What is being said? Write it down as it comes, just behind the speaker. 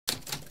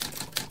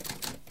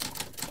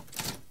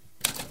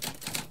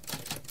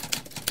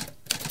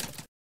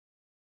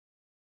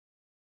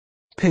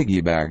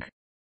Piggyback.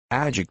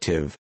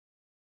 Adjective.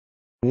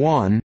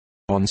 1.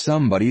 On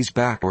somebody's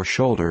back or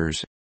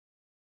shoulders.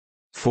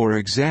 For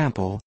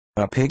example,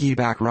 a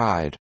piggyback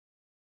ride.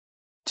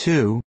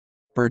 2.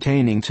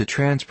 Pertaining to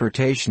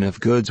transportation of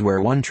goods where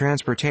one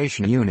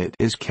transportation unit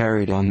is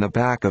carried on the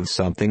back of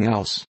something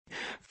else.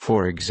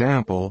 For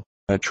example,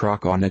 a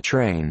truck on a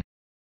train.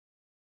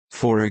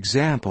 For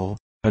example,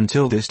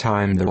 until this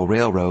time the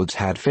railroads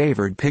had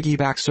favored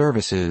piggyback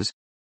services.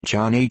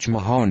 John H.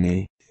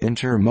 Mahoney,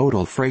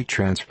 Intermodal Freight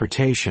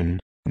Transportation,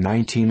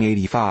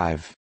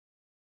 1985.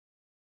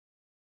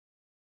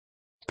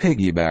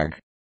 Piggyback.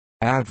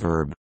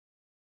 Adverb.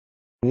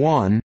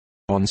 1.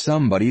 On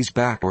somebody's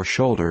back or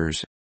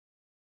shoulders.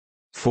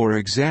 For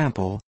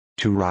example,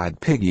 to ride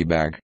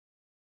piggyback.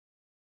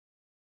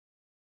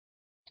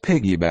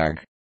 Piggyback.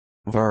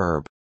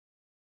 Verb.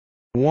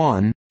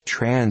 1.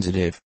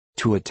 Transitive,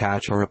 to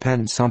attach or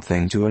append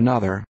something to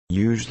another,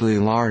 usually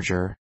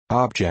larger,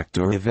 object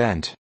or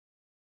event.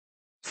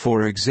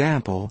 For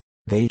example,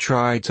 they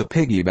tried to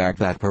piggyback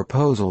that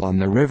proposal on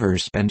the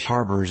Rivers and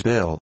Harbors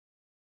Bill.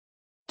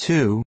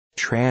 2.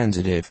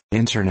 Transitive,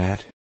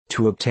 Internet,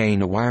 to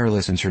obtain a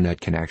wireless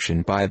internet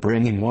connection by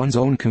bringing one's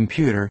own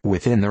computer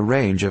within the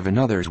range of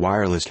another's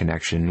wireless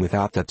connection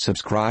without that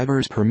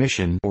subscriber's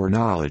permission or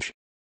knowledge.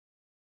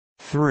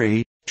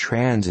 3.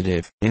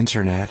 Transitive,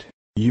 Internet,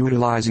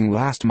 utilizing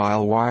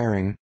last-mile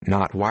wiring,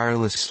 not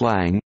wireless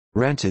slang,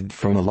 rented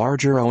from a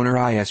larger owner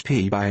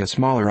ISP by a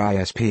smaller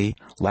ISP.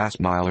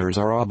 Last-milers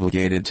are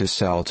obligated to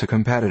sell to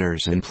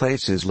competitors in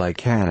places like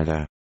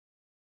Canada.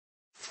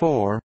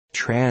 4.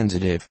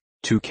 Transitive,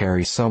 to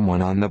carry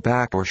someone on the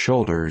back or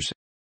shoulders,